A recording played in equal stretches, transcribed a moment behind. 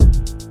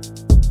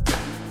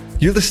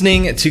You're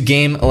listening to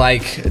Game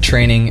Like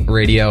Training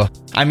Radio.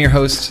 I'm your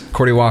host,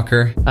 Cordy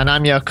Walker. And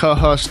I'm your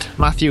co-host,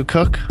 Matthew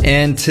Cook.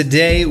 And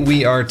today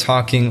we are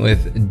talking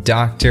with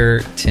Dr.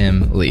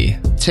 Tim Lee.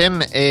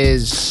 Tim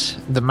is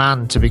the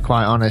man, to be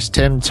quite honest.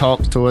 Tim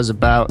talks to us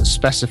about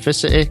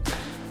specificity,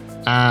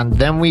 and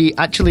then we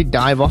actually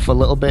dive off a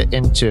little bit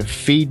into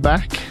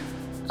feedback,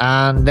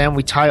 and then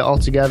we tie it all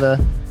together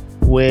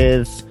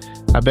with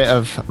a bit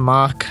of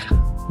Mark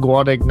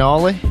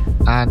Guadagnoli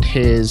and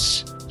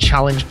his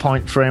challenge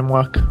point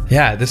framework.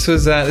 Yeah, this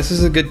was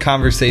a good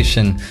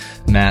conversation,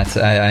 Matt.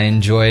 I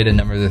enjoyed a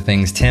number of the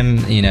things. Tim,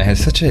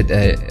 has such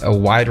a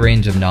wide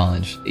range of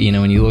knowledge.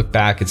 When you look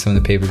back at some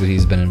of the papers that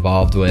he's been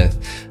involved with,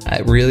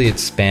 really it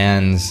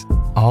spans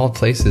all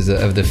places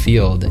of the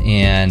field.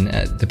 And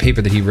the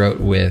paper that he wrote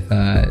with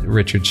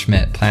Richard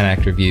Schmidt, Plan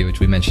Act Review, which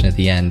we mentioned at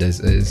the end,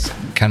 is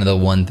kind of the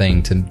one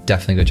thing to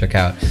definitely go check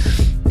out.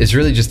 It's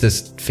really just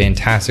this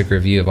fantastic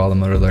review of all the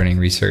motor learning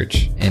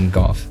research in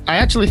golf. I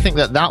actually think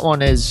that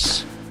one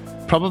is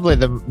probably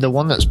the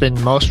one that's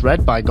been most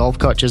read by golf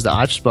coaches that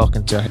I've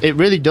spoken to. It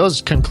really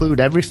does conclude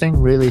everything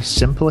really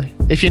simply.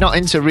 If you're not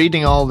into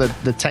reading all the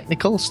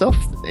technical stuff,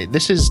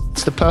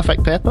 it's the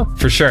perfect paper.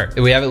 For sure.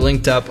 We have it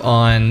linked up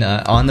on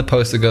the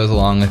post that goes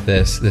along with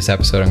this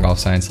episode on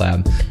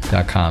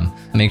golfsciencelab.com.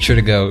 Make sure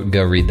to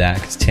go read that,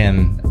 because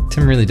Tim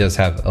really does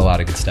have a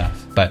lot of good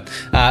stuff. But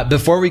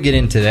before we get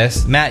into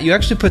this, Matt, you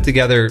actually put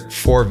together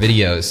 4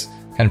 videos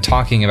kind of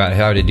talking about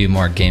how to do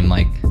more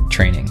game-like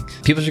training.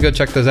 People should go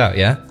check those out,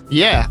 yeah?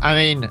 Yeah, I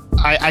mean,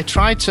 I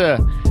try to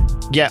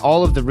get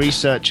all of the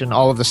research and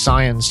all of the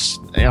science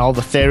and all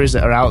the theories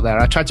that are out there.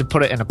 I try to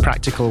put it in a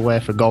practical way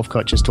for golf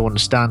coaches to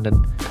understand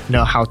and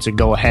know how to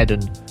go ahead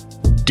and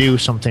do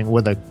something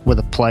with a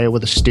player,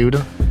 with a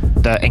student,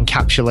 that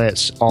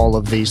encapsulates all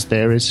of these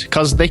theories,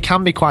 because they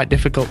can be quite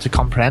difficult to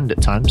comprehend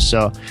at times.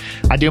 So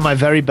I do my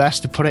very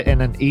best to put it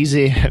in an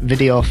easy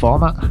video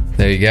format.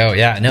 There you go.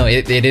 Yeah, no,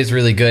 it is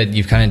really good.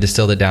 You've kind of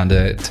distilled it down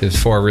to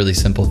 4 really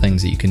simple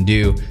things that you can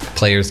do.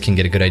 Players can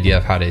get a good idea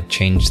of how to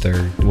change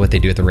what they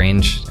do at the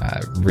range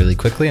really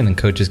quickly, and then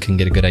coaches can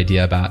get a good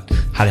idea about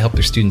how to help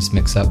their students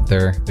mix up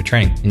their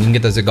training. And you can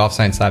get those at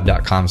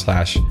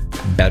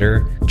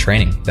golfsciencelab.com/better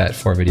training, that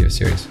 4 video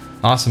series.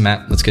 Awesome,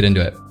 Matt. Let's get into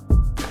it.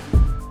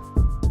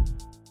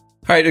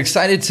 All right,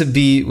 excited to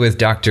be with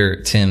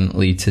Dr. Tim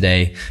Lee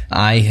today.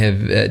 I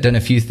have done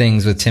a few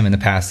things with Tim in the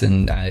past,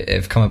 and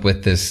I've come up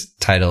with this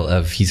title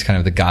of he's kind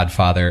of the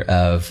godfather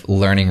of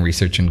learning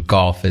research in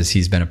golf, as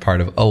he's been a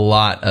part of a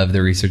lot of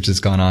the research that's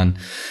gone on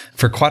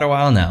for quite a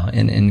while now,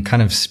 and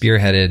kind of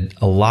spearheaded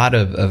a lot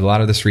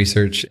of this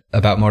research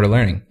about motor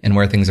learning and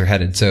where things are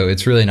headed. So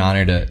it's really an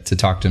honor to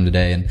talk to him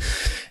today and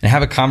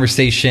have a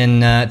conversation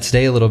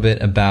today a little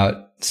bit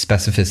about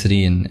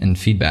specificity and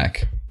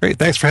feedback. Great.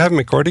 Thanks for having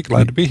me, Cordy.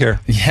 Glad to be here.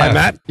 Yeah. Hi,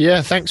 Matt.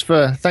 Yeah, thanks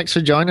for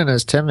joining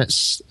us, Tim.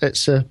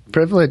 It's a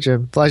privilege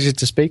and pleasure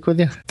to speak with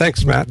you.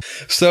 Thanks, Matt.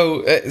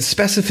 So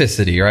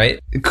specificity, right?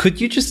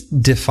 Could you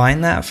just define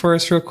that for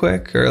us real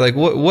quick? Or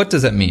what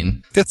does that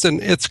mean?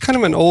 It's kind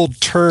of an old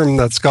term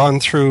that's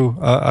gone through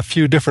a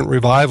few different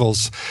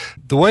revivals.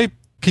 The way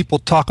people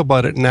talk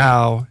about it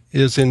now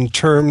is in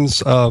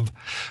terms of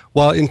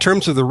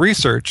the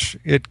research,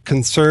 it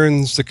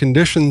concerns the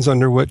conditions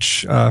under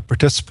which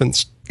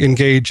participants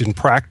engage in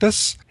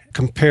practice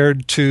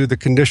compared to the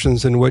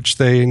conditions in which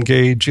they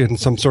engage in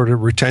some sort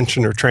of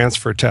retention or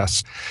transfer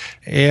tests.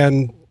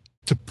 And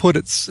to put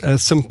it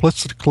as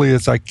simplistically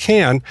as I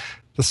can,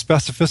 the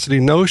specificity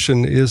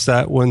notion is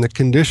that when the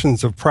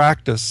conditions of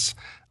practice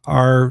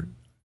are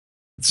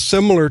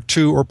similar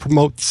to or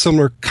promote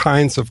similar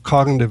kinds of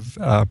cognitive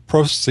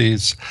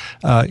processes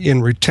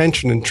in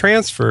retention and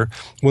transfer,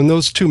 when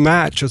those two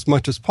match as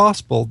much as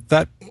possible,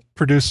 that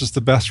produces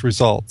the best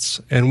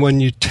results. And when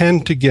you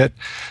tend to get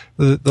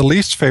the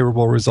least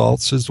favorable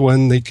results is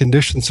when the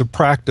conditions of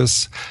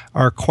practice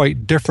are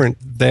quite different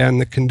than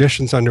the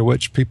conditions under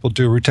which people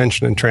do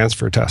retention and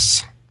transfer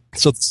tests.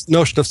 So the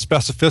notion of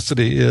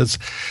specificity is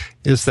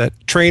that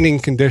training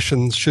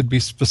conditions should be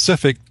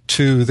specific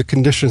to the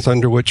conditions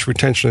under which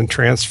retention and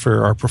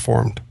transfer are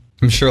performed.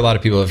 I'm sure a lot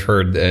of people have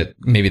heard that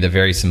maybe the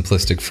very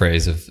simplistic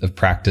phrase of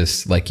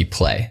practice like you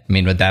play. I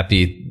mean, would that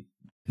be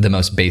the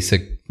most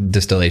basic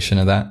distillation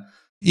of that?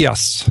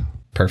 Yes.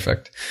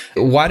 Perfect.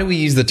 Why do we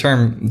use the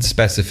term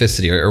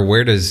specificity, or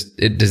where does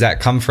that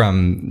come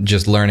from?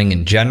 Just learning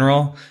in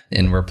general,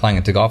 and we're applying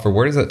it to golf, or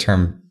where does that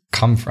term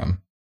come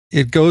from?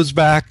 It goes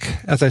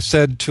back, as I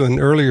said, to an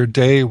earlier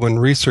day when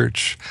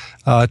research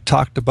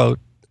talked about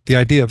the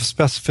idea of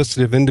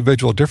specificity of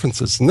individual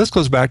differences. And this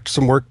goes back to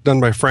some work done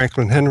by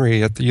Franklin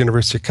Henry at the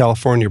University of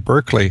California,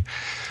 Berkeley,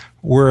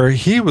 where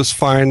he was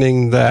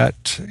finding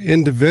that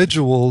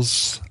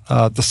individuals,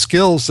 the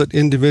skills that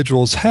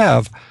individuals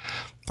have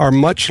are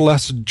much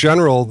less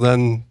general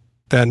than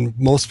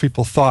most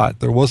people thought.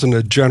 There wasn't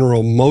a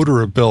general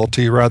motor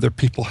ability, rather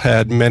people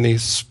had many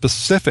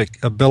specific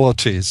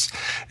abilities.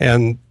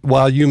 And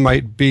while you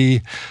might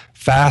be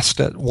fast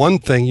at one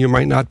thing, you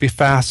might not be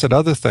fast at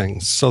other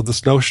things. So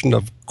this notion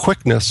of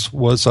quickness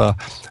was an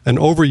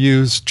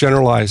overused,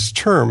 generalized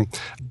term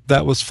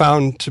that was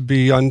found to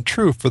be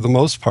untrue for the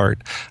most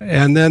part.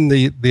 And then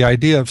the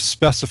idea of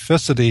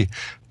specificity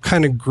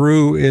kind of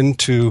grew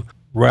into,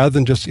 rather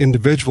than just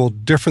individual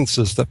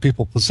differences that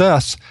people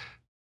possess,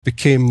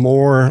 became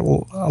more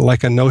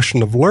like a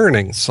notion of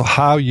learning. So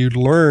how you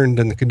learned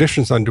and the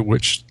conditions under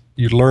which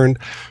you learned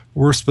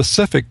were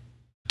specific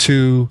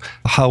to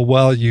how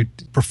well you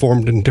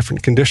performed in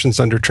different conditions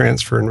under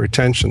transfer and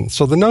retention.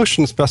 So the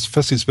notion of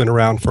specificity has been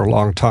around for a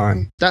long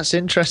time. That's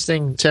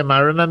interesting, Tim. I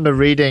remember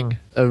reading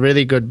a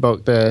really good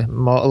book, the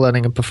Motor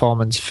Learning and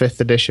Performance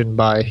 5th edition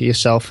by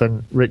yourself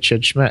and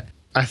Richard Schmidt.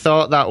 I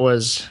thought that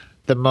was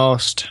the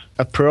most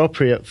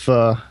appropriate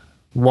for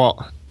what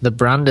the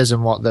brand is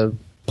and what the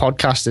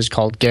podcast is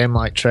called,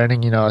 game-like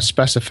training,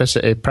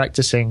 specificity,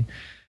 practicing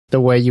the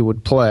way you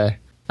would play,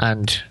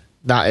 and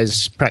that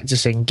is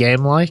practicing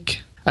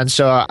game-like. And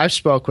so I've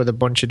spoke with a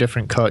bunch of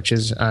different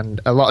coaches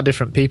and a lot of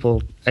different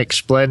people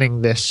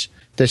explaining this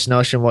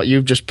notion, what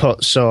you've just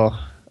put so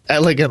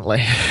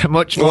elegantly,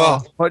 much more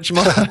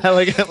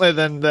elegantly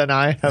than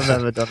I have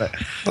ever done it.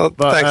 Well,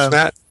 thanks,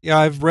 Matt. Yeah,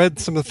 I've read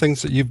some of the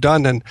things that you've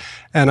done, and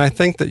I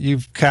think that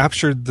you've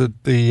captured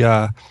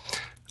the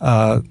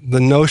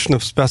notion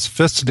of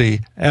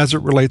specificity as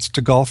it relates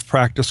to golf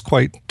practice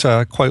quite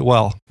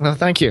well. Well,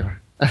 thank you.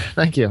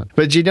 Thank you.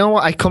 But do you know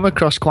what I come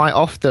across quite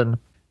often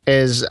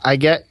is I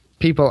get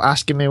people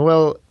asking me,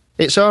 well,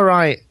 it's all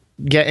right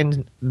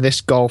getting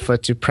this golfer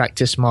to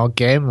practice more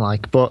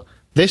game-like, but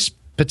this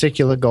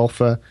particular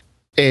golfer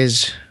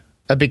is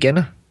a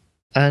beginner.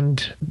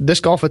 And this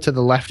golfer to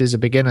the left is a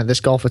beginner. This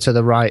golfer to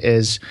the right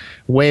is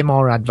way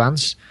more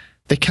advanced.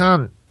 They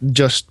can't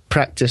just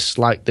practice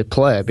like they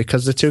play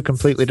because they're two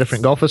completely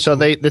different golfers. So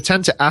they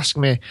tend to ask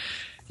me,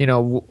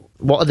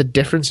 what are the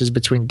differences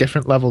between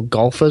different level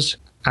golfers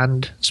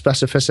and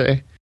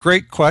specificity?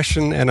 Great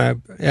question, and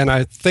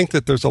I think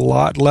that there's a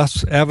lot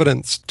less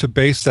evidence to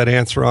base that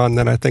answer on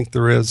than I think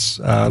there is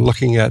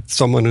looking at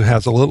someone who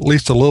has at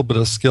least a little bit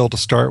of skill to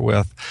start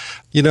with.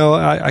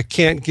 I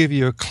can't give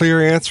you a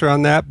clear answer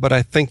on that, but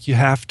I think you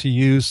have to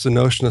use the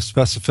notion of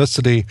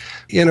specificity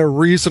in a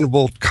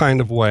reasonable kind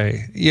of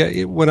way.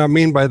 Yeah, what I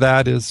mean by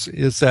that is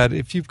that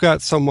if you've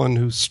got someone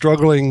who's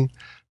struggling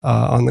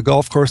on the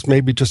golf course,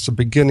 maybe just a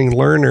beginning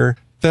learner,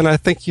 then I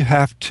think you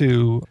have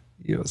to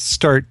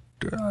start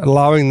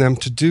allowing them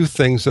to do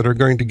things that are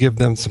going to give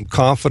them some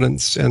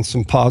confidence and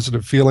some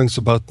positive feelings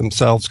about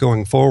themselves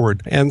going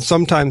forward. And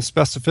sometimes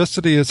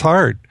specificity is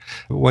hard.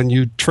 When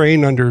you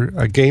train under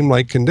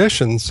game-like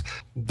conditions,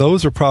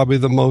 those are probably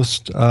the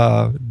most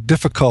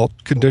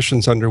difficult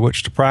conditions under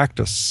which to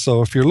practice.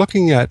 So if you're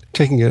looking at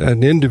taking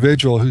an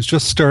individual who's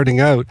just starting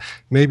out,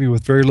 maybe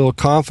with very little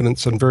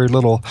confidence and very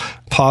little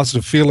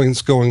positive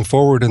feelings going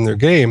forward in their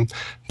game,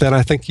 then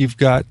I think you've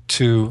got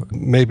to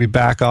maybe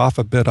back off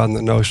a bit on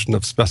the notion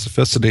of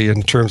specificity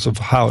in terms of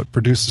how it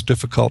produces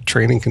difficult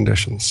training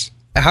conditions.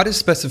 How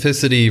does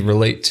specificity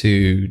relate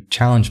to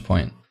challenge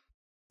point?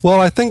 Well,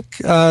 I think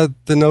the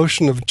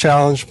notion of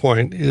challenge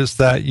point is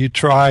that you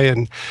try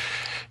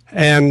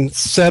and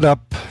set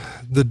up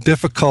the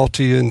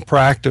difficulty in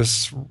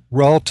practice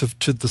relative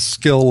to the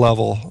skill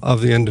level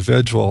of the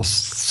individuals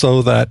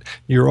so that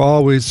you're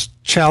always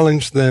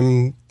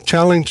challenging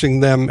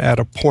them at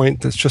a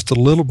point that's just a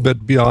little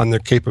bit beyond their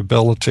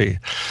capability.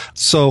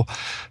 So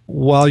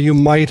while you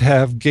might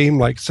have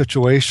game-like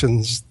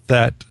situations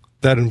that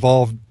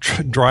involve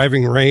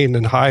driving rain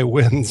and high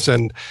winds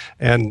and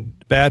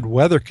bad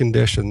weather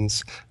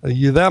conditions,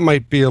 that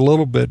might be a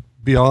little bit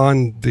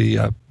beyond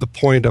the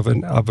point of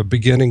a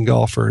beginning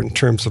golfer in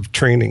terms of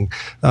training.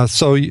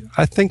 So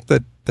I think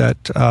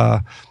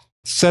that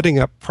setting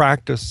up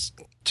practice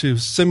to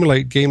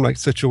simulate game-like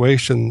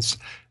situations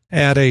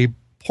at a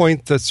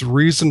point that's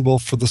reasonable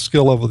for the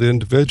skill level of the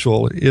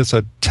individual is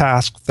a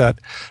task that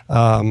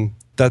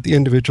the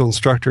individual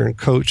instructor and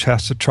coach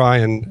has to try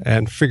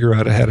and figure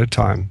out ahead of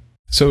time.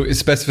 So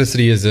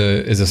specificity is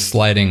a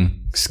sliding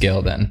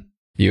scale then,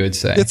 you would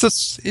say? It's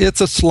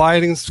a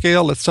sliding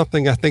scale. It's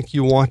something I think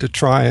you want to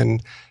try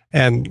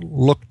and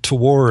look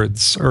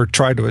towards or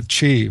try to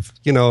achieve.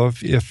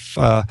 If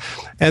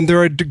and there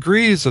are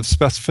degrees of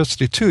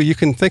specificity too. You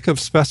can think of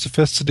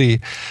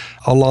specificity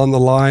along the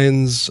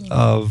lines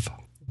of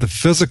the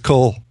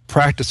physical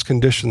practice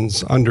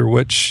conditions under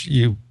which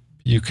you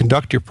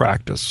conduct your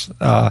practice.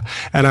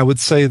 And I would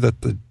say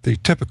that the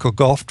typical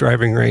golf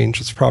driving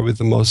range is probably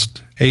the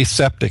most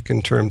aseptic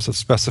in terms of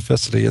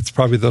specificity. It's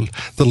probably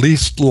the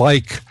least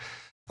like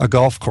a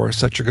golf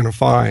course that you're going to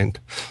find.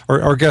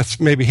 Or I guess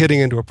maybe hitting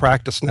into a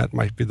practice net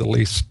might be the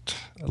least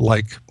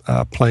like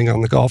playing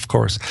on the golf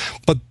course.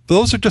 But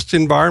those are just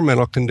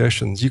environmental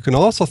conditions. You can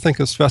also think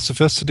of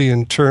specificity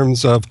in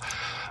terms of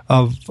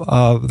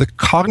the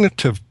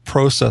cognitive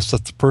process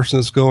that the person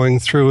is going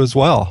through as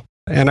well.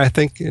 And I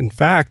think, in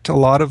fact, a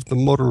lot of the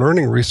motor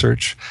learning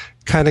research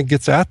kind of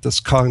gets at this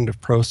cognitive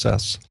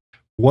process.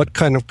 What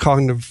kind of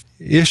cognitive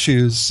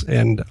issues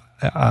and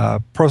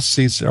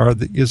processes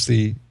is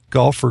the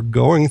golfer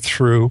going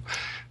through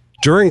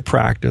during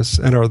practice,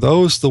 and are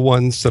those the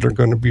ones that are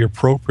going to be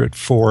appropriate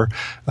for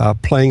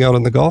playing out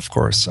on the golf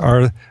course?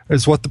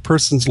 Is what the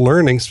person's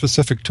learning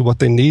specific to what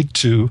they need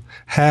to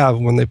have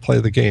when they play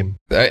the game?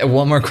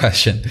 One more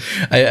question.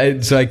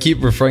 So I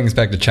keep referring this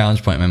back to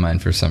challenge point in my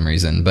mind for some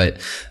reason,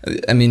 but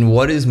I mean,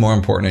 what is more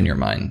important in your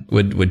mind?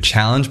 Would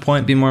challenge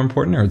point be more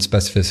important, or would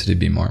specificity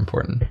be more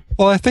important?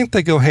 Well, I think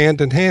they go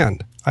hand in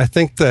hand. I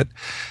think that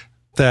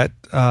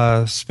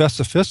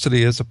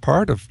specificity is a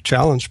part of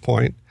challenge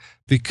point,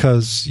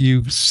 because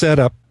you set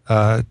up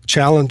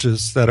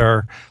challenges that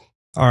are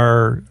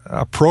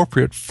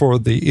appropriate for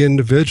the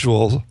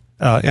individual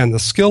and the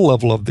skill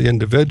level of the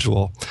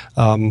individual.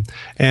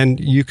 And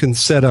you can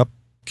set up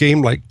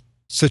game-like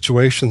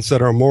situations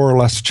that are more or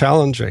less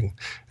challenging.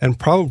 And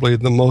probably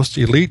the most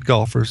elite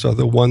golfers are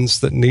the ones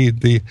that need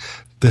the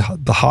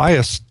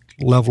highest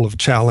level of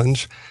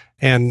challenge,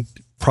 and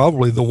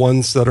probably the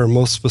ones that are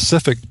most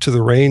specific to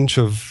the range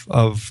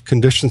of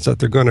conditions that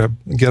they're going to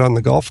get on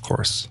the golf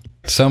course.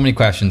 So many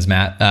questions,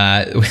 Matt.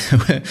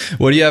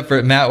 What do you have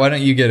for Matt? Why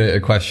don't you get a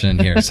question in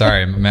here?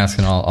 Sorry, I'm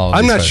asking all of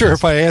I'm these not questions. sure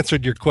if I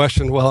answered your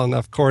question well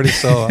enough, Cordy,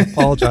 so I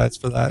apologize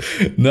for that.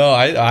 No,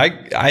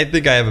 I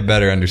think I have a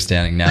better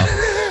understanding now.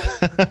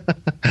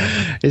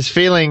 He's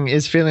feeling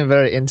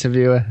very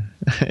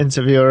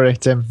interviewery,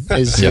 Tim.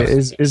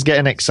 Is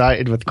getting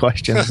excited with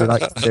questions. I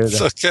like to do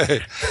this. It's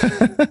okay.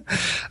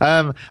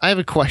 I have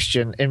a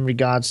question in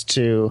regards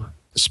to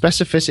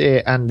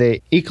specificity and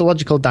the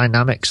ecological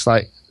dynamics,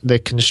 like the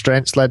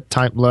constraints-led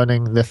type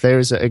learning, the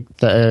theories that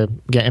are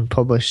getting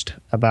published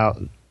about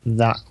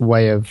that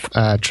way of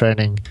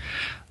training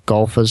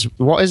golfers.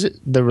 What is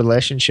the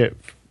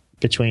relationship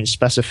between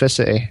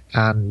specificity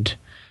and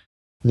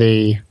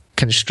the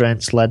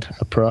constraints-led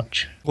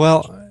approach?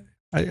 Well,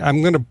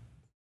 I'm going to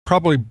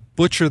probably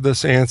butcher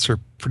this answer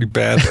pretty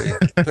badly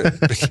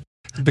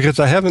because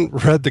I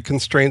haven't read the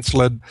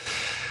constraints-led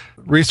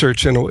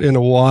research in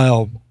a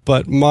while,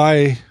 but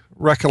my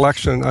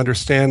recollection and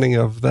understanding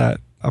of that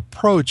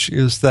approach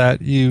is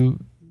that you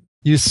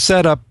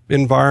set up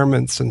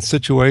environments and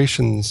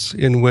situations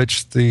in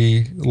which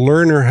the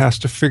learner has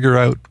to figure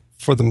out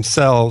for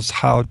themselves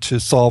how to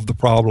solve the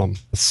problem.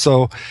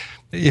 So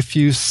if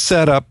you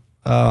set up,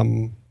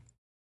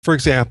 for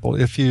example,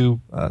 if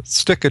you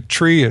stick a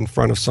tree in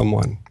front of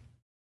someone,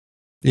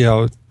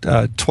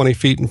 20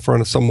 feet in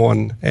front of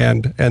someone,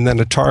 and then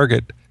a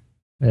target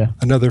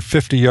another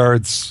 50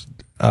 yards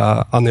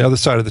on the other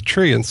side of the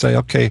tree, and say,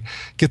 okay,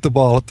 get the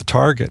ball at the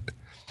target.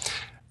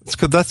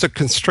 That's a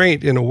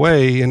constraint in a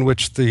way in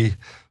which the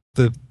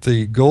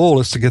goal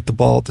is to get the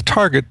ball at the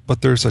target,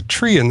 but there's a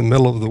tree in the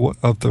middle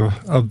of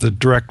the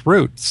direct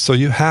route. So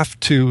you have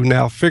to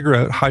now figure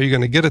out how you're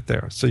going to get it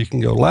there. So you can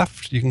go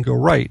left, you can go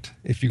right.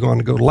 If you're going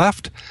to go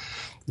left,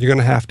 you're going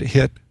to have to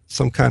hit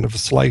some kind of a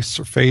slice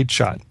or fade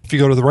shot. If you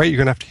go to the right, you're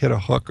going to have to hit a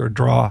hook or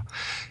draw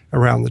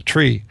around the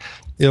tree.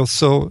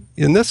 So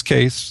in this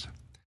case,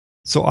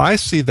 so I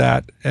see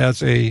that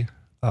as a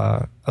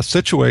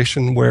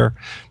situation where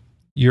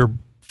you're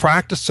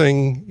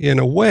practicing in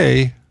a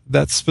way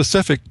that's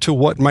specific to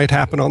what might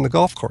happen on the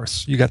golf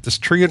course. You got this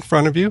tree in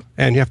front of you,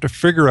 and you have to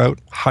figure out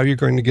how you're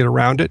going to get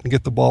around it and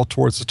get the ball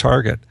towards the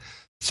target.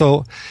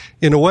 So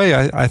in a way,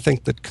 I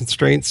think that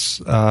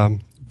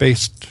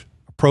constraints-based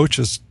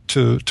approaches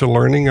to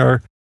learning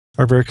are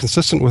very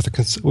consistent with a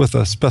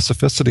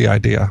specificity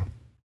idea.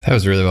 That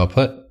was really well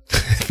put.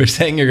 For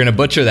saying you're going to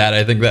butcher that,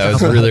 I think that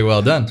was really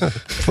well done.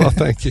 Well,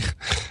 thank you.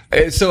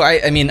 So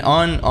I mean,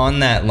 on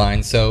that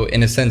line, so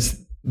in a sense,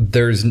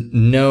 there's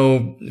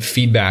no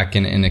feedback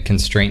in a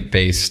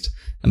constraint-based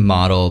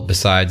model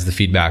besides the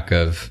feedback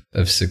of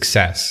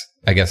success,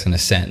 I guess, in a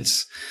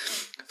sense.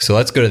 So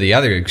let's go to the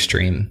other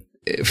extreme,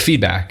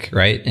 feedback,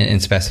 right?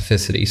 And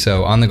specificity.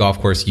 So on the golf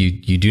course,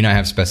 you do not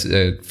have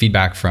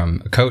feedback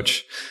from a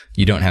coach.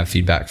 You don't have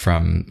feedback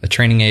from a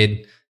training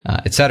aid,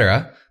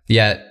 etc.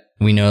 Yet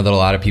we know that a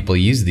lot of people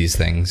use these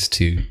things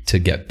to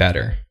get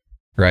better,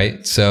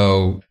 right?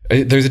 So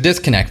there's a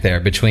disconnect there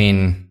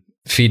between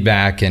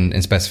feedback and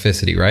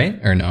specificity, right?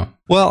 Or no?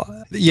 Well,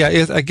 yeah.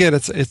 Again,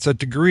 it's a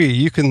degree.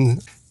 You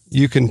can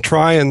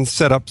try and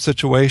set up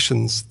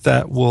situations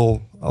that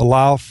will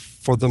allow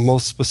for the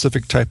most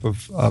specific type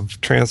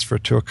of transfer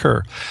to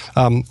occur.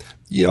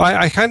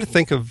 I kind of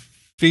think of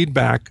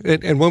feedback,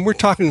 and when we're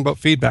talking about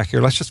feedback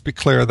here, let's just be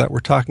clear that we're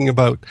talking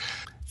about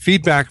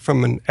feedback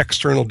from an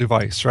external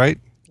device, right?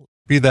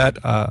 Be that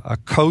a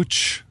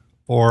coach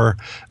or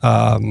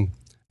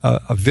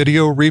a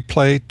video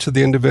replay to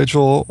the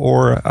individual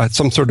or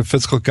some sort of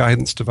physical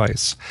guidance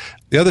device.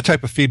 The other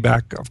type of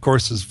feedback, of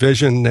course, is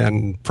vision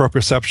and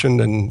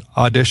proprioception and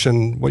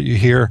audition, what you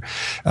hear.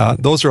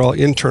 Those are all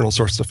internal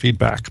sources of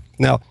feedback.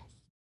 Now,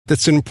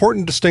 that's an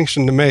important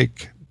distinction to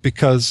make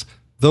because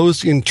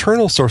those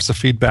internal sources of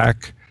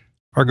feedback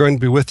are going to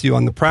be with you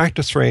on the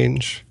practice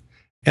range,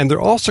 and they're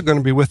also going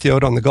to be with you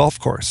out on the golf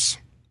course.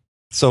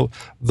 So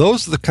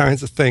those are the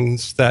kinds of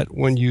things that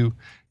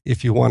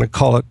if you want to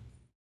call it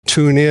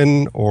tune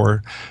in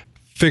or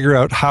figure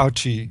out how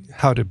to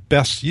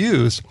best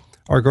use,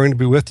 are going to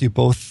be with you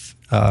both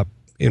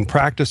in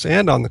practice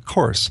and on the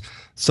course.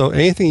 So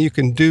anything you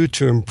can do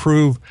to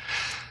improve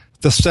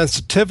the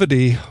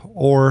sensitivity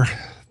or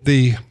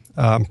the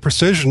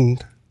precision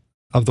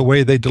of the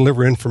way they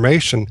deliver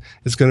information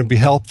is going to be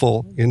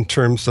helpful in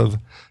terms of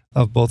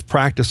both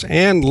practice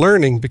and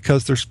learning,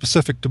 because they're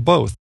specific to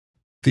both.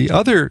 The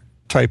other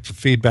types of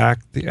feedback,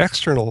 the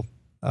external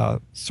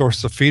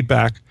sources of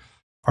feedback,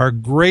 are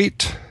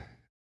great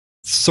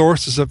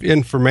sources of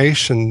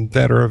information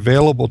that are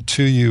available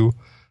to you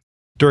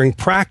during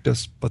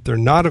practice, but they're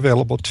not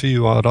available to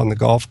you out on the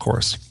golf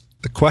course.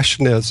 The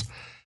question is,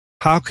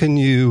 how can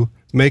you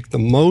make the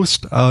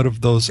most out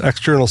of those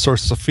external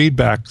sources of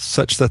feedback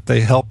such that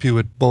they help you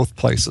at both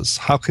places?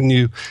 How can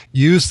you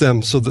use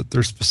them so that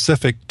they're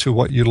specific to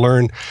what you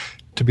learn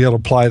to be able to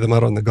apply them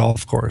out on the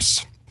golf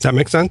course? Does that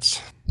make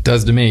sense?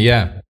 Does to me,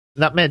 yeah.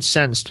 That made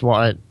sense to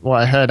what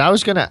I heard. I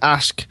was going to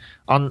ask,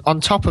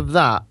 on top of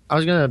that, I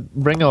was going to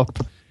bring up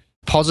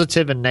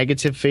positive and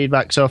negative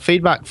feedback. So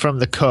feedback from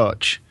the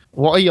coach.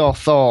 What are your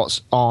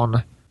thoughts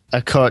on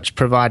a coach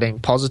providing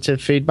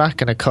positive feedback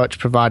and a coach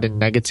providing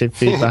negative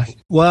feedback?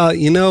 Well,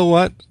 you know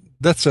what?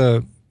 That's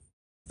a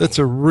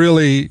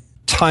really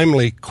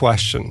timely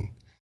question.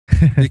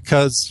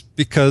 because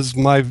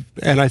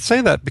I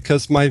say that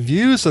because my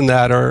views on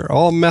that are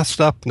all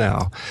messed up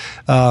now.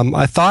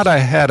 I thought I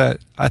had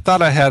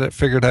it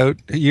figured out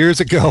years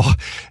ago,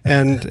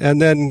 and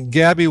then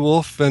Gabby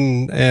Wolf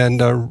and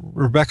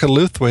Rebecca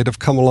Luthwaite have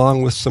come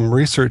along with some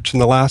research in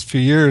the last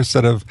few years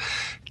that have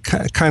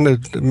kind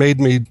of made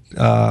me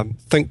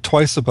think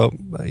twice about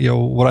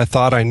what I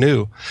thought I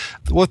knew,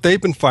 what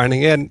they've been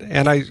finding,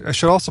 and I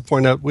should also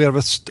point out we have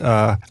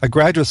a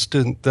graduate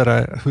student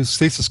whose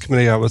thesis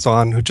committee I was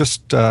on, who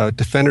just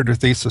defended her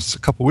thesis a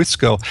couple weeks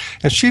ago,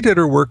 and she did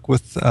her work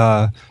with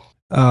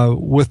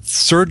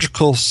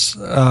surgical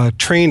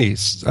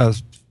trainees.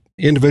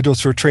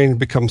 Individuals who are trained to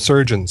become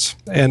surgeons.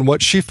 And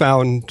what she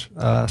found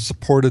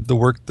supported the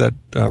work that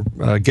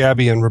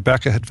Gabby and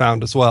Rebecca had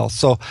found as well.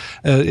 So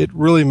it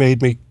really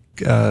made me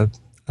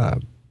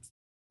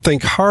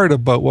think hard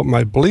about what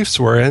my beliefs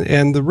were.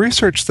 And the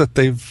research that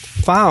they've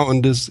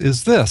found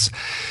is this.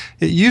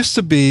 It used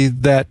to be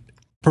that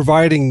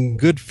providing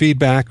good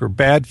feedback or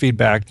bad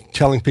feedback,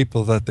 telling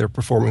people that they're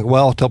performing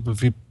well,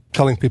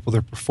 telling people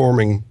they're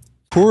performing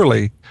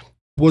poorly,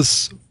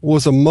 was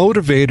a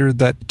motivator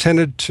that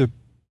tended to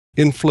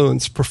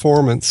influence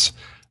performance,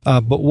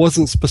 but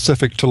wasn't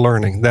specific to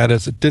learning. That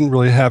is, it didn't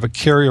really have a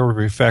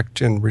carryover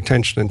effect in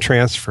retention and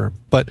transfer.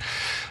 But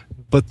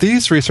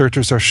these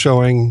researchers are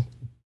showing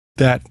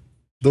that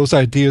those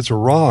ideas are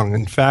wrong.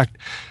 In fact,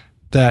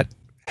 that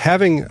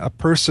having a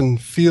person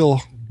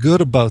feel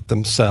good about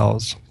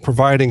themselves,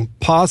 providing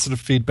positive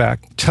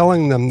feedback,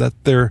 telling them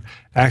that they're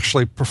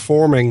actually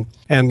performing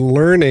and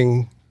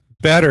learning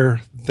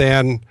better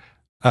than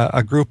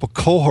a group of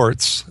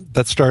cohorts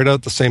that started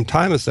out the same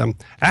time as them,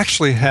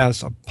 actually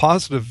has a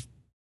positive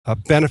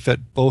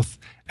benefit both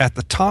at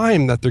the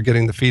time that they're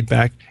getting the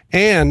feedback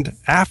and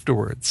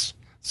afterwards.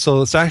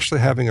 So it's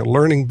actually having a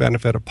learning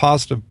benefit, a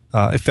positive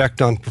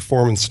effect on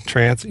performance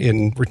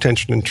in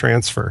retention and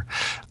transfer.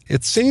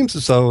 It seems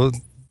as though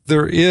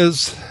there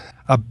is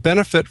a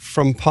benefit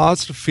from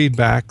positive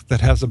feedback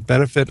that has a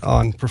benefit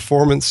on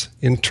performance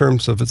in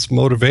terms of its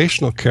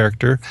motivational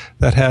character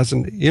that has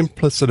an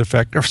implicit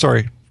effect,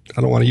 I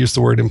don't want to use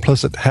the word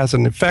implicit, has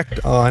an effect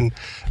on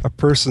a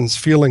person's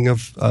feeling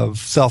of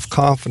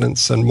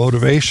self-confidence and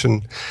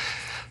motivation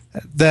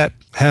that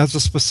has a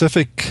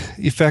specific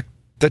effect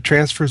that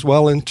transfers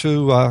well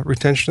into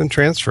retention and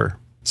transfer.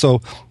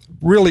 So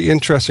really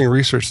interesting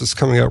research that's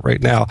coming out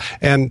right now.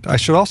 And I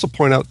should also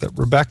point out that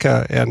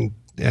Rebecca and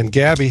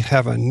Gabby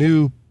have a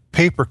new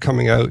paper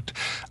coming out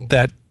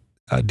that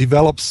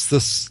develops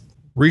this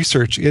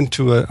research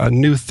into a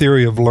new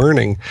theory of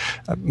learning,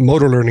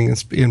 motor learning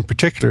in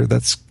particular,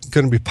 that's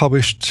going to be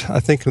published,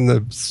 I think, in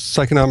the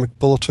Psychonomic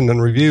Bulletin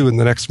and Review in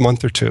the next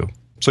month or two.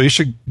 So you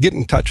should get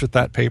in touch with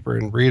that paper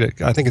and read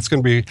it. I think it's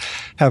going to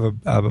have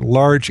a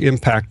large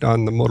impact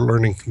on the motor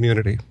learning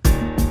community.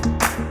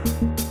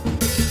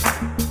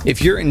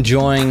 If you're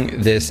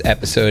enjoying this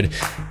episode,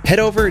 head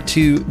over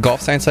to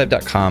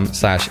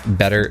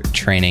golfsciencelive.com/better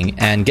training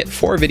and get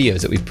 4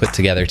 videos that we've put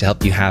together to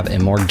help you have a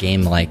more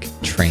game-like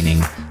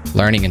training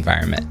learning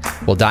environment.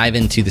 We'll dive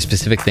into the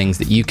specific things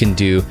that you can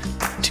do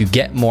to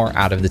get more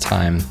out of the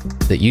time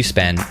that you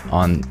spend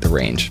on the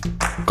range.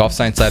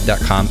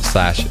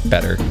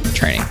 golfsciencelive.com/better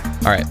training.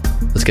 All right,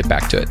 let's get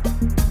back to it.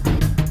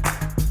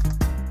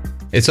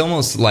 It's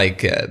almost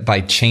like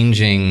by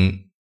changing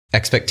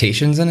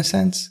expectations in a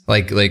sense,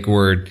 like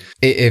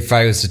if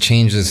I was to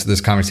change this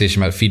conversation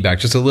about feedback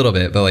just a little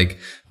bit, but like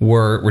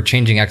we're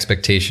changing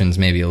expectations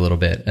maybe a little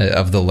bit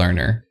of the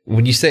learner.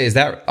 Would you say, is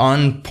that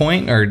on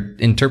point or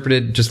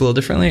interpreted just a little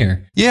differently?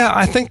 Or yeah,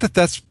 I think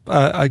that's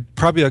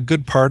probably a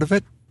good part of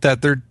it,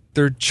 that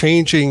they're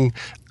changing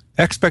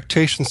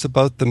expectations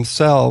about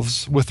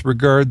themselves with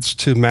regards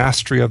to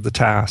mastery of the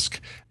task.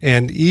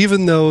 And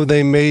even though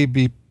they may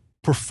be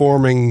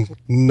performing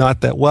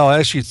not that well.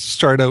 As you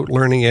start out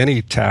learning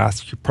any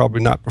task, you're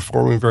probably not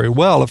performing very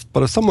well.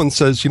 But if someone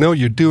says,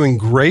 you're doing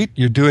great,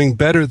 you're doing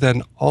better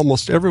than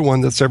almost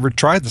everyone that's ever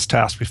tried this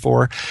task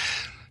before,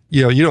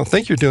 you don't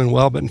think you're doing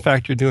well, but in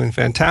fact you're doing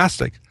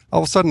fantastic.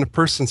 All of a sudden, a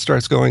person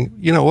starts going,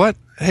 you know what?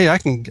 Hey, I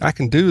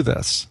can do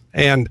this,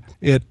 and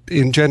it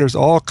engenders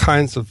all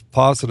kinds of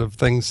positive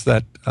things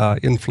that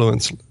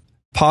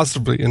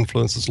positively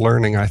influences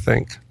learning, I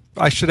think.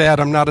 I should add,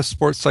 I'm not a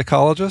sports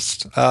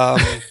psychologist,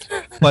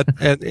 but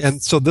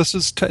so this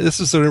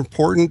is an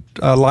important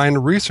line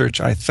of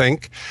research, I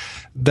think,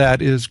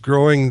 that is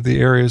growing the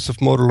areas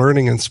of motor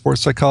learning and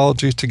sports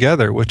psychology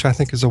together, which I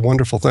think is a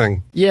wonderful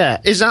thing.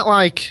 Yeah, is that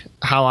like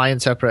how I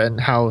interpret and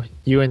how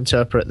you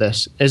interpret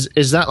this?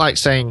 Is that like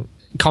saying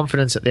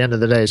confidence at the end of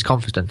the day is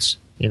confidence?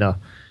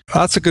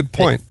 That's a good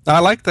point. I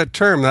like that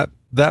term.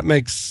 That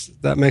makes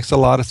a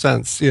lot of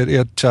sense.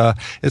 It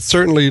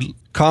certainly,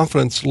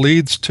 confidence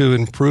leads to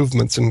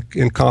improvements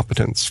in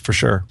competence, for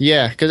sure.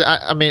 Yeah, because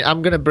I mean,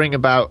 I'm going to bring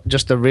about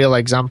just a real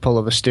example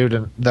of a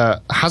student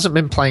that hasn't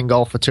been playing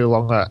golf for too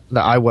long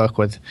that I work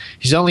with.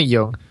 He's only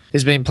young.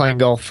 He's been playing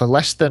golf for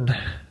less than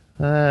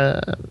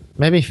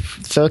maybe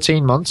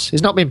 13 months.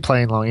 He's not been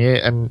playing long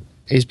yet, and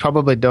he's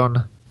probably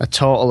done a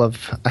total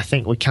of, I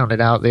think we counted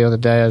out the other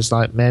day as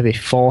like maybe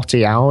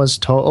 40 hours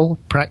total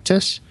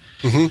practice.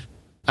 Mm-hmm.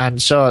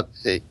 And so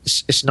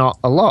it's not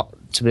a lot,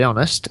 to be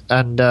honest,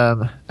 and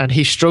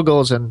he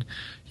struggles, and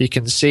you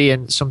can see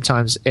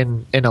sometimes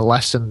in a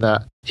lesson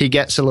that he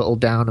gets a little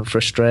down and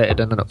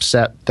frustrated and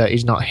upset that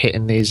he's not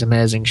hitting these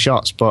amazing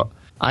shots. But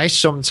I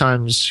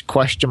sometimes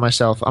question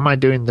myself: am I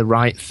doing the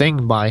right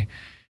thing by,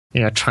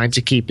 trying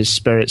to keep his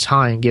spirits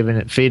high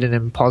and feeding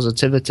him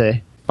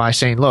positivity by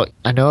saying, look,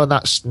 I know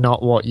that's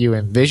not what you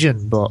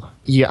envision, but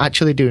you're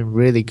actually doing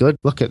really good.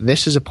 Look at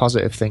this as a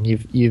positive thing.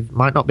 You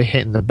might not be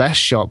hitting the best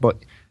shot, but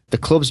the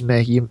club's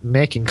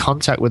making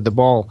contact with the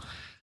ball.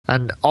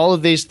 And all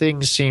of these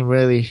things seem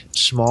really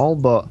small,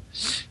 but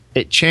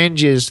it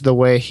changes the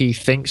way he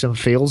thinks and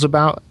feels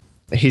about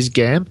his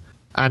game.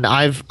 And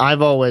I've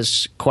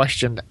always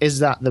questioned, is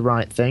that the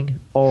right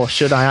thing? Or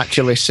should I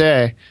actually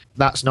say,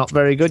 that's not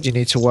very good, you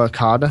need to work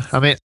harder? I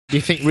mean, do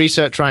you think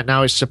research right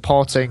now is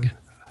supporting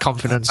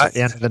confidence at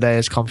the end of the day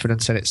as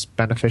confidence, and it's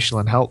beneficial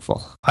and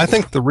helpful? I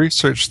think the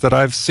research that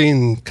I've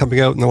seen coming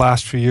out in the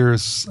last few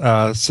years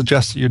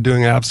suggests that you're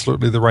doing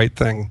absolutely the right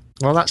thing.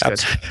 Well, that's good.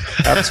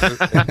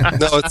 Absolutely.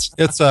 No,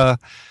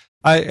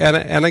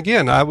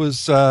 again, I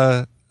was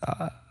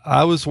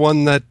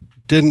one that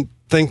didn't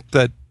think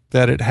that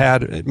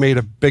it made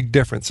a big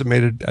difference. It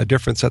made a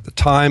difference at the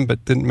time,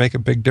 but didn't make a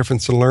big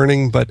difference in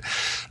learning. But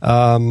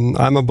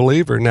I'm a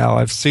believer now.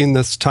 I've seen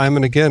this time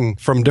and again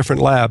from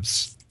different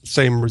labs.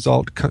 Same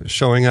result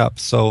showing up.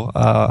 So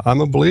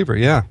I'm a believer,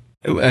 yeah.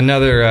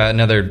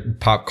 Another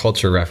pop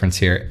culture reference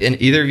here. And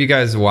either of you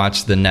guys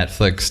watched the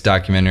Netflix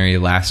documentary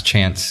Last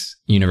Chance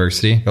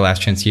University, or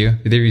Last Chance U?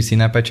 Either of you seen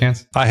that by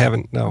chance? I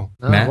haven't, no.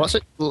 Matt? What's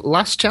it?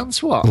 Last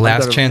Chance what?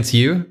 Last Chance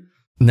U?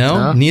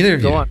 No, neither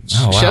of you. Go on.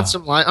 Oh, wow. Shed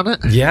some light on it.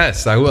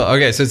 Yes, I will.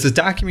 Okay, so it's a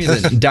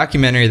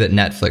documentary that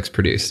Netflix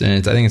produced, and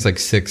I think it's like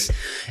 6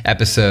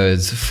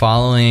 episodes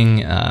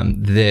following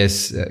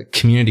this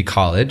community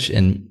college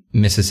in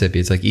Mississippi.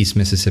 It's like East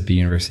Mississippi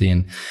University,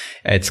 and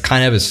it's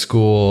kind of a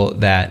school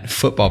that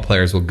football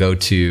players will go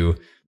to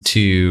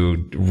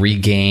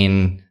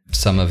regain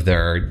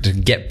to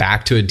get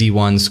back to a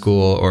D1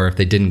 school, or if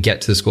they didn't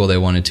get to the school they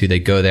wanted to, they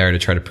go there to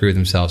try to prove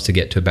themselves to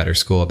get to a better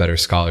school, a better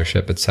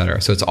scholarship,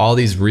 etc. So it's all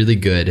these really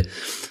good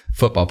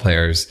football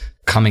players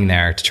coming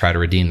there to try to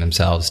redeem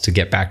themselves to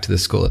get back to the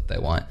school that they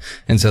want.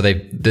 And so the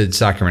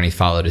documentary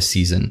followed a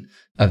season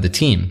of the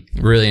team.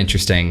 Really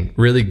interesting,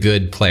 really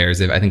good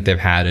players. I think they've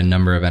had a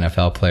number of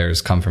NFL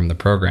players come from the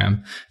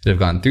program that have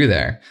gone through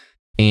there.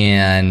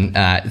 And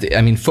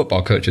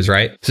football coaches,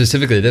 right?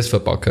 Specifically this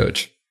football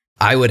coach,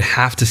 I would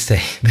have to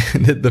say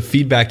that the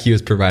feedback he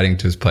was providing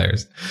to his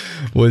players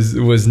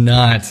was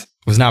not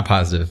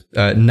positive,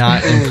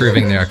 not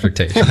improving their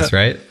expectations,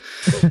 right?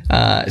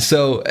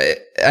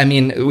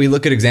 We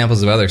look at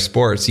examples of other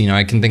sports.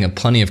 I can think of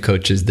plenty of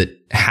coaches that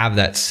have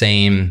that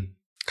same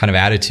kind of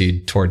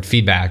attitude toward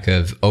feedback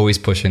of always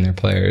pushing their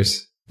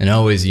players and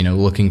always,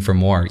 looking for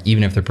more,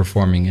 even if they're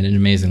performing at an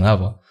amazing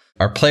level.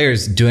 Are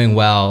players doing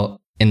well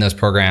in those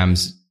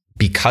programs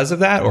because of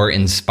that or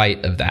in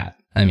spite of that?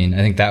 I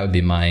think that would be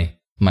my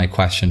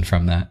question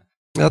from that.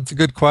 That's a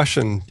good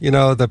question.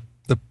 The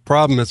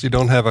problem is you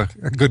don't have a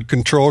good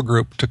control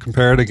group to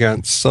compare it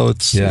against. So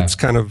it's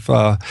kind of,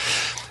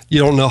 you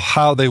don't know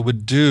how they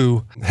would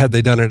do had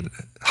they done it,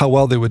 how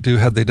well they would do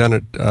had they done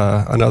it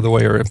another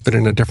way or if been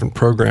in a different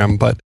program.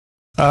 But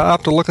I'll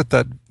have to look at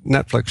that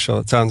Netflix show.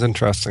 It sounds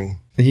interesting.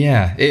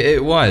 Yeah,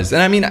 it was.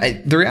 And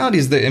the reality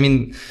is that,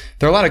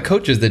 there are a lot of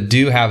coaches that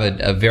do have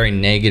a very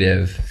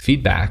negative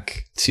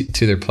feedback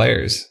to their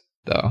players,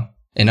 though,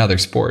 in other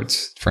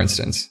sports, for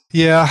instance.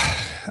 Yeah.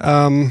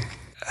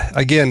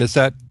 Again, is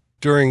that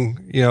during,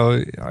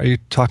 are you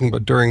talking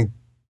about during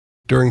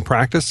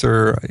practice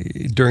or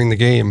during the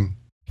game?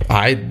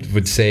 I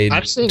would say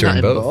I've seen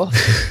during that in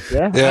both.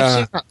 Yeah, I've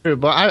seen that too.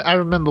 But I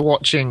remember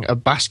watching a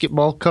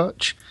basketball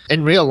coach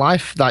in real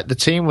life. Like, the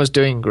team was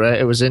doing great.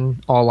 It was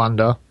in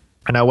Orlando,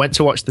 and I went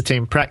to watch the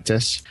team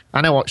practice,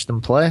 and I watched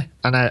them play,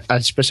 and I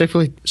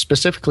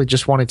specifically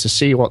just wanted to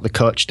see what the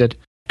coach did,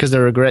 because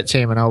they're a great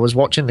team. And I was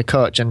watching the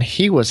coach, and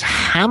he was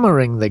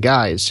hammering the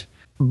guys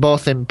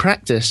both in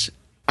practice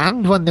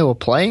and when they were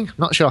playing.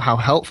 Not sure how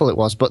helpful it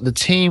was, but the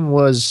team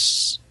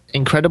was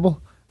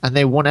incredible, and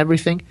they won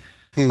everything.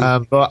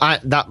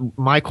 But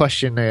my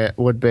question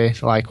would be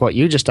like what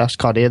you just asked,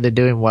 Cody. Are they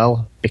doing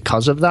well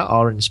because of that,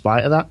 or in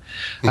spite of that?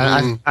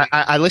 And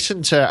I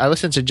listened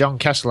to John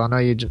Kessel. I know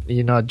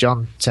you know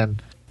John, Tim,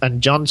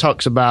 and John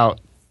talks about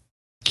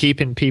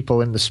keeping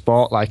people in the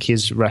sport. Like,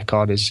 his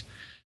record is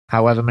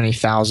however many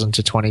thousand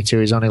to 22.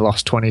 He's only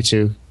lost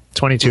 22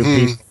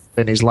 people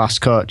in his last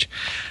coach.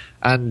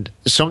 And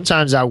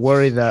sometimes I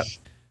worry that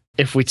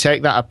if we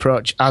take that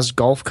approach as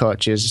golf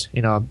coaches,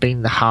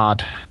 being the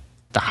hard,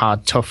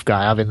 tough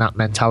guy, having that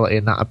mentality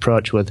and that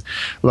approach with,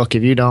 look,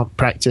 if you don't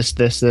practice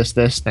this,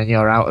 then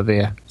you're out of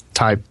here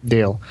type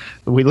deal,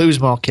 we lose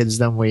more kids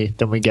than we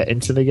get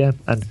into the game.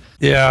 And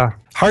yeah,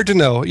 hard to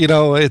know.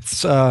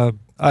 It's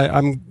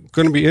I'm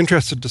going to be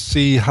interested to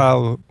see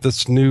how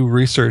this new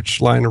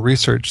line of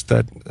research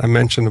that I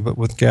mentioned about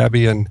with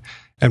Gabby and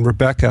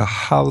Rebecca,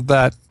 how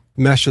that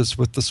meshes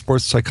with the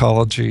sports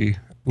psychology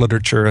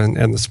literature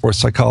and the sports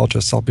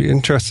psychologists. I'll be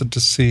interested to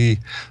see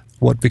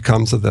what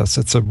becomes of this.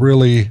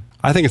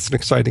 I think it's an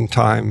exciting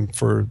time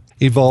for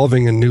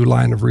evolving a new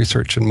line of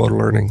research in motor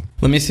learning.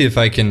 Let me see if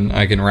I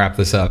can wrap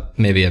this up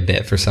maybe a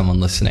bit for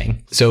someone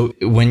listening. So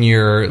when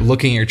you're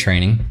looking at your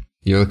training,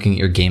 you're looking at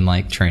your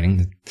game-like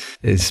training,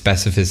 the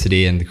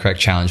specificity and the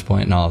correct challenge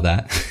point and all of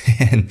that,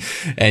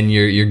 and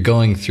you're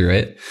going through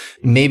it.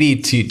 Maybe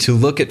to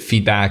look at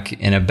feedback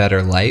in a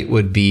better light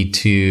would be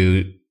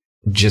to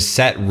just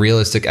set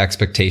realistic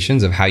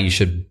expectations of how you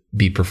should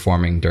be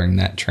performing during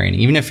that training,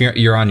 even if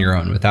you're on your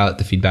own without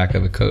the feedback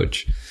of a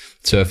coach.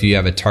 So if you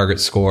have a target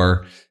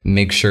score,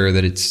 make sure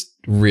that it's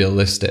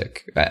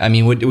realistic. I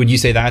mean, would you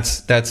say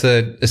that's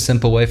a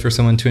simple way for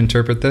someone to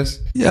interpret this?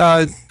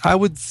 Yeah, I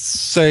would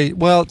say,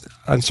 well,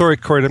 I'm sorry,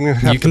 Corey, I'm going to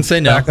have I'm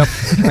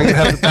going to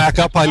have to back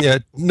up on you.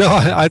 No,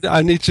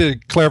 I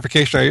need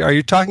clarification. Are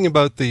you talking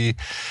about the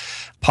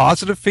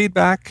positive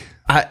feedback?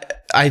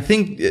 I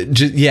think,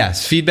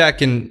 yes,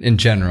 feedback in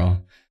general.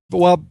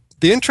 Well,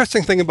 the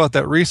interesting thing about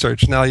that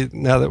research, now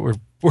that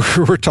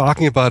we're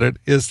talking about it,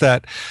 is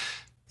that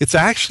it's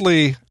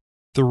actually,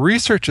 the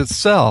research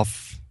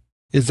itself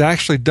is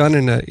actually done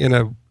in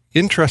a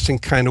interesting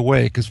kind of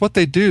way, because what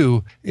they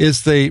do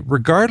is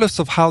regardless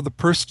of how the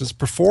person is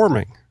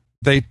performing,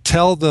 they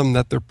tell them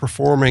that they're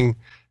performing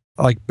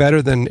like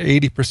better than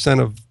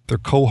 80% of their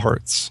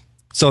cohorts.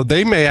 So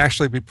they may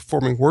actually be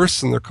performing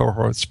worse than their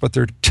cohorts, but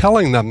they're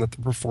telling them that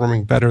they're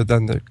performing better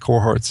than the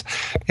cohorts.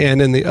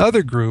 And in the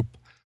other group,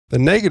 the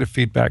negative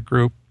feedback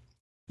group,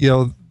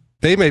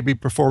 they may be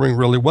performing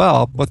really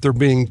well, but they're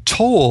being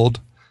told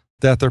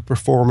that they're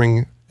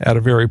performing at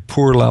a very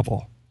poor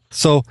level.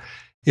 So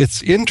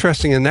it's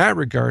interesting in that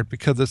regard,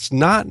 because it's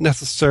not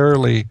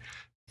necessarily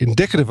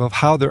indicative of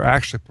how they're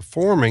actually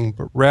performing,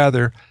 but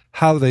rather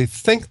how they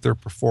think they're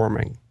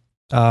performing.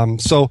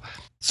 So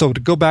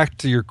to go back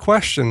to your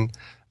question,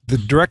 the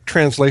direct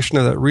translation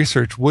of that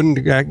research wouldn't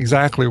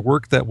exactly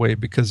work that way,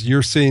 because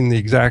you're seeing the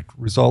exact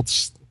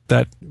results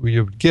that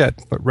you would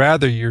get, but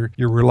rather you're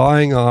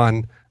relying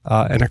on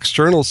an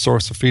external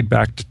source of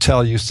feedback to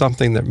tell you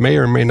something that may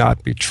or may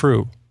not be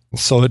true.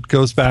 So it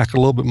goes back a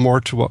little bit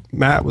more to what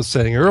Matt was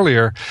saying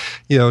earlier.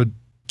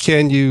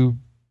 Can you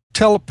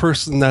tell a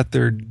person that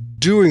they're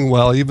doing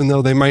well even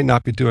though they might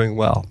not be doing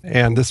well?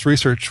 And this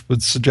research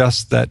would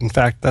suggest that, in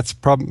fact, that's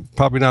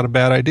probably not a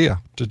bad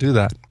idea to do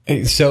that.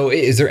 So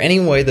is there any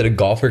way that a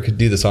golfer could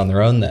do this on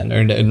their own then?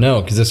 Or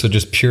no, because this would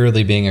just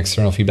purely being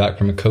external feedback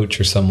from a coach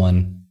or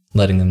someone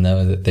letting them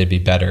know that they'd be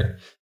better.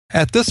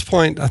 At this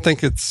point, I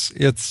think it's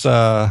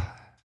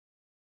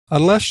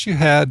unless you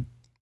had,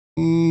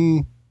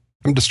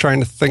 I'm just trying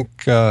to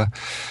think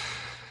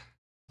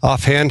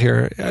offhand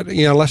here,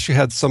 unless you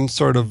had some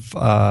sort of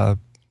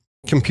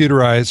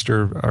computerized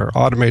or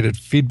automated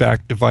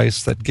feedback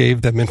device that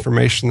gave them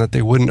information that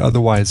they wouldn't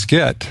otherwise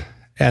get,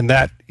 and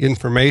that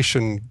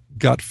information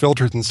got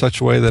filtered in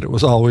such a way that it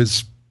was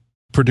always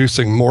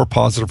producing more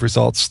positive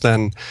results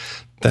than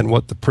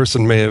what the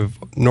person may have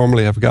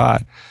normally have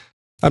got.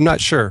 I'm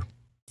not sure.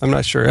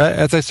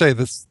 As I say,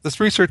 this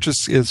research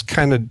is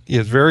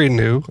very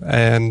new,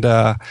 and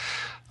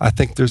I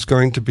think there's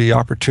going to be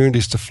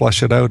opportunities to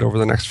flesh it out over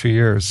the next few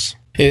years.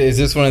 Is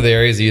this one of the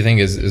areas that you think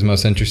is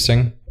most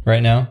interesting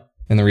right now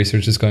in the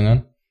research that's going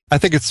on? I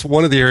think it's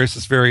one of the areas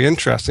that's very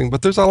interesting,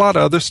 but there's a lot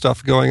of other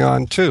stuff going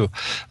on too.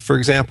 For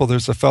example,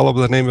 there's a fellow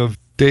by the name of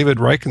David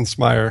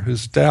Reichensmeyer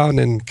who's down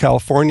in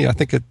California, I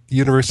think at the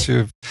University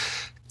of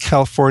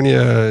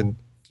California,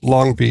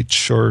 Long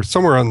Beach, or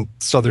somewhere on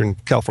Southern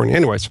California.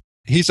 Anyways,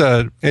 he's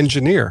an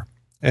engineer,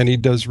 and he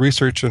does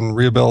research in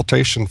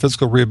rehabilitation,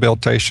 physical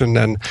rehabilitation,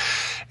 and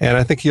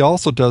I think he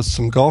also does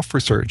some golf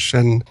research.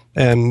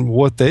 And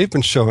what they've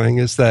been showing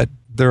is that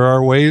there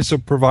are ways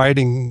of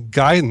providing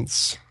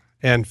guidance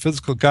and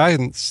physical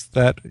guidance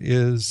that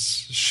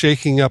is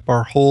shaking up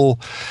our whole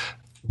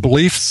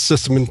belief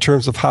system in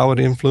terms of how it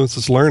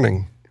influences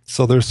learning.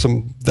 So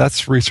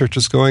that's research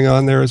is going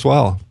on there as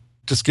well.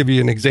 Just give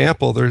you an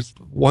example, there's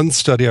one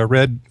study I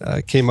read,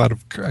 came out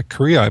of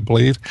Korea, I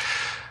believe,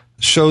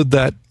 showed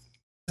that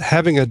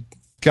having a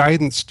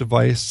guidance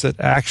device that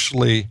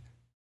actually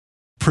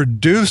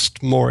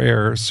produced more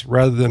errors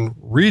rather than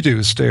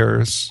reduced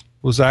errors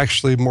was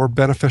actually more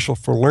beneficial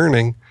for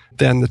learning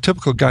than the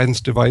typical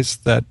guidance device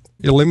that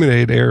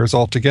eliminated errors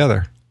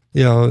altogether.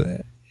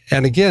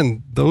 And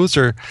again, those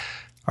are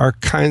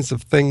kinds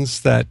of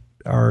things that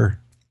are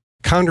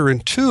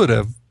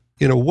counterintuitive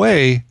in a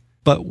way,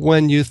 but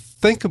when you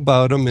think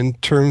about them in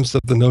terms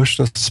of the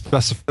notion of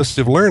specificity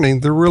of learning,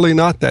 they're really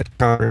not that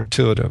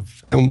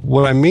counterintuitive. And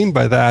what I mean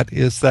by that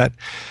is that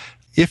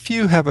if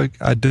you have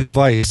a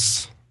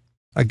device,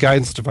 a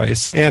guidance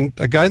device, and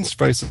a guidance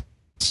device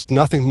is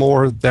nothing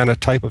more than a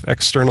type of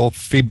external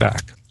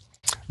feedback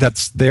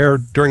that's there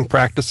during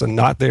practice and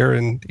not there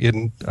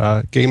in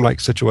game-like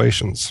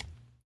situations.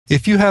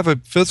 If you have a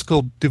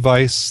physical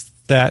device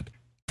that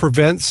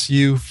prevents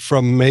you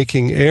from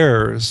making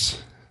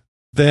errors,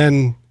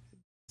 then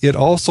it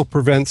also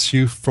prevents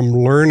you from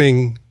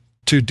learning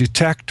to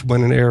detect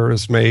when an error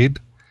is made,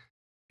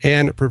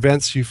 and it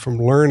prevents you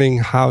from learning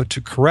how to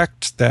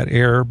correct that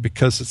error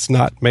because it's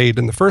not made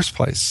in the first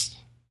place,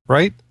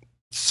 right?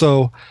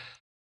 So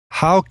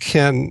how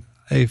can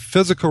a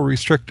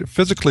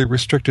physically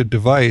restricted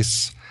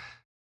device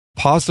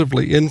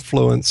positively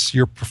influence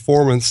your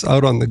performance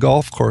out on the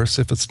golf course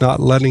if it's not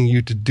letting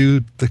you to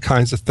do the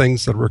kinds of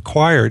things that are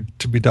required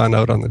to be done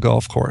out on the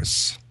golf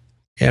course?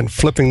 And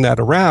flipping that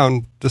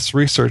around, this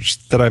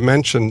research that I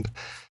mentioned,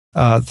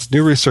 this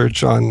new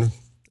research on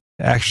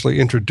actually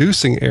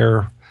introducing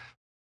error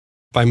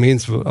by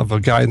means of a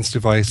guidance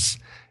device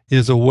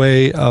is a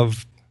way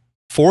of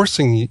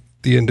forcing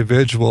the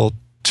individual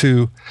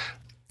to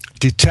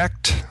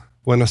detect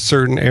when a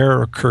certain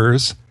error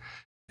occurs,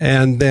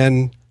 and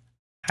then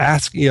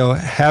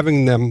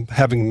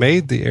having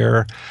made the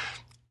error,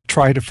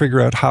 try to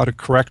figure out how to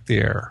correct the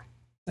error.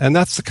 And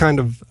that's the kind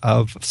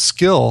of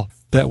skill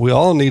that we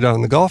all need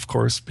on the golf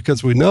course,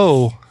 because we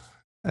know,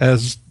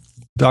 as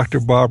Dr.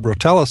 Bob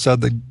Rotella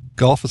said, that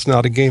golf is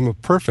not a game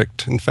of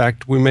perfect. In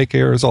fact, we make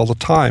errors all the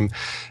time.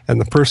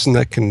 And the person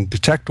that can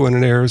detect when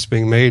an error is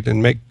being made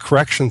and make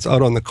corrections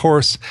out on the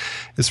course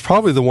is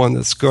probably the one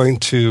that's going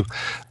to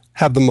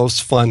have the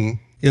most fun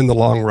in the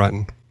long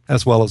run,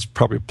 as well as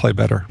probably play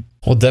better.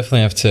 We'll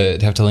definitely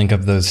have to link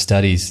up those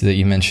studies that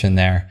you mentioned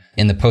there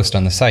in the post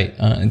on the site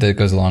that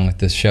goes along with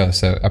this show.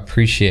 So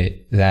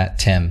appreciate that,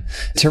 Tim.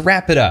 To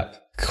wrap it up,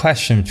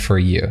 question for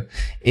you.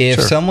 If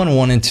someone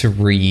wanted to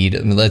read,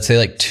 let's say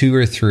like 2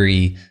 or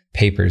 3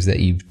 papers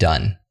that you've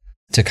done,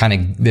 to kind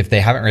of, if they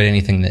haven't read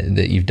anything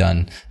that you've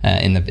done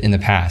in the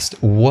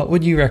past, what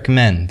would you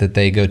recommend that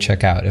they go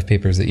check out of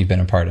papers that you've been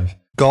a part of?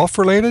 Golf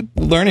related?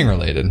 Learning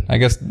related. I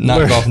guess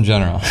not golf in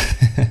general.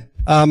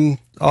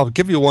 I'll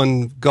give you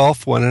one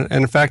golf one. And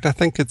in fact, I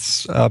think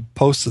it's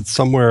posted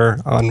somewhere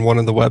on one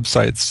of the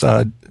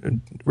websites.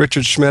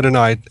 Richard Schmidt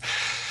and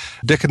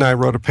Dick and I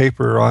wrote a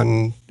paper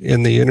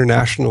in the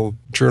International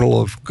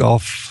Journal of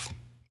Golf,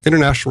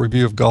 International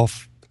Review of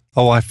Golf.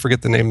 Oh, I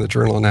forget the name of the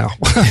journal now.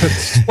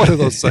 It's one of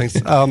those things.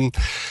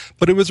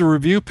 But it was a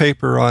review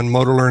paper on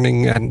motor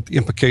learning and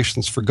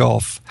implications for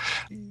golf.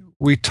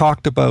 We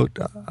talked about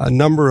a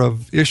number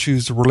of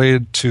issues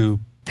related to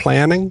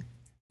planning,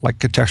 like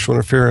contextual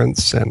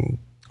interference and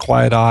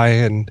quiet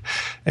eye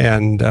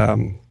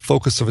and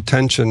focus of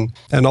attention,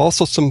 and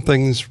also some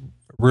things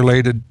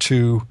related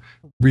to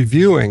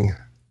reviewing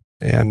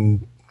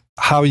and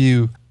how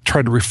you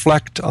try to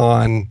reflect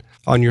on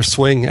your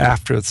swing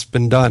after it's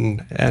been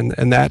done.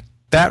 And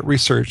that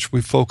research,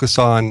 we focus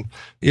on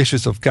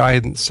issues of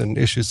guidance and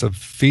issues of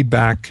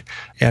feedback.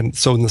 And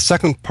so in the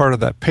second part of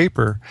that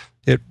paper,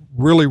 it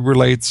really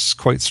relates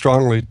quite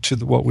strongly to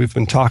what we've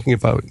been talking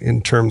about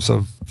in terms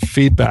of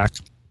feedback.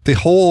 The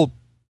whole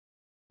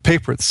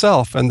paper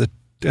itself and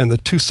the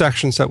 2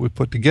 sections that we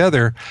put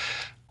together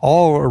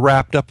all are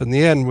wrapped up in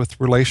the end with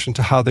relation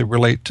to how they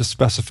relate to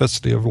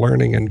specificity of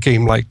learning and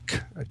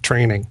game-like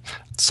training.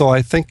 So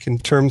I think in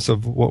terms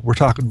of what we're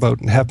talking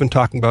about and have been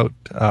talking about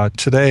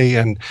today,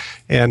 and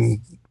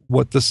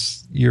what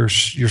your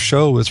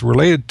show is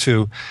related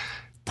to,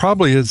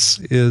 probably is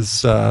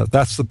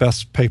that's the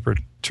best paper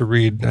to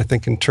read, I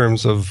think, in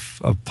terms of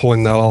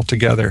pulling that all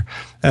together.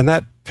 And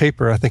that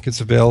paper, I think,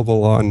 is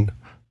available on.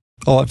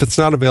 Well, if it's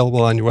not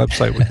available on your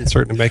website, we can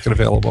certainly make it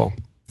available.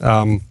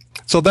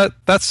 So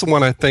that's the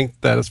one I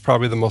think that is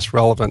probably the most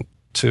relevant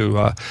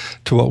to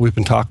what we've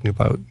been talking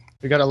about.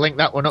 We got to link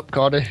that one up,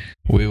 Cordy.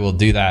 We will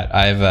do that.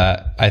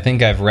 I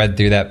think I've read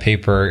through that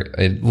paper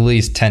at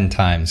least 10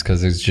 times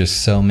because there's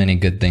just so many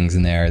good things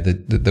in there.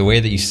 The way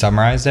that you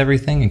summarized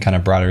everything and kind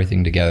of brought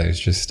everything together is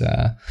just for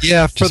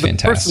the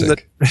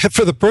fantastic.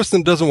 For the person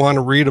that doesn't want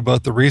to read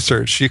about the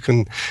research, you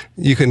can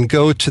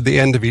go to the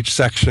end of each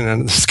section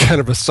and it's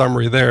kind of a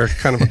summary there,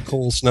 kind of a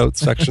Coles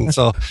Notes section.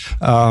 So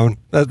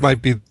that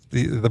might be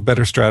the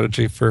better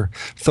strategy for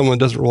someone who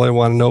doesn't really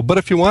want to know. But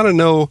if you want to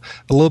know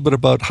a little bit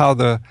about how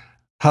the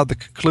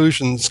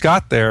conclusions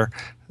got there,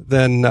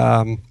 then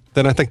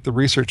I think the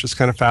research is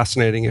kind of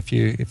fascinating if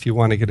you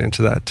want to get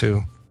into that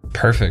too.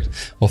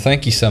 Perfect. Well,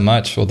 thank you so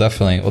much. We'll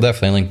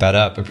definitely link that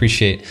up.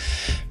 Appreciate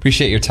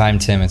your time,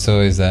 Tim. It's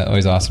always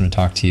awesome to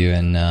talk to you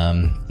and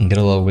get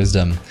a little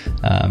wisdom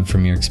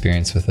from your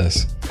experience with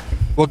this.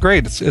 Well,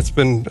 great. It's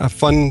been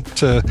fun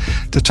to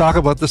talk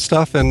about this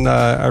stuff, and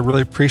I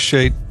really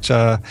appreciate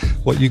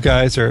what you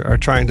guys are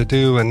trying to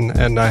do,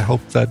 and I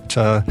hope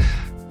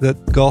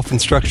that golf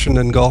instruction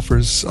and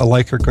golfers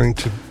alike are going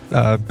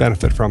to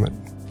benefit from it.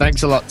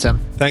 Thanks a lot, Tim.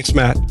 Thanks,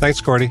 Matt.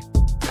 Thanks, Cordy.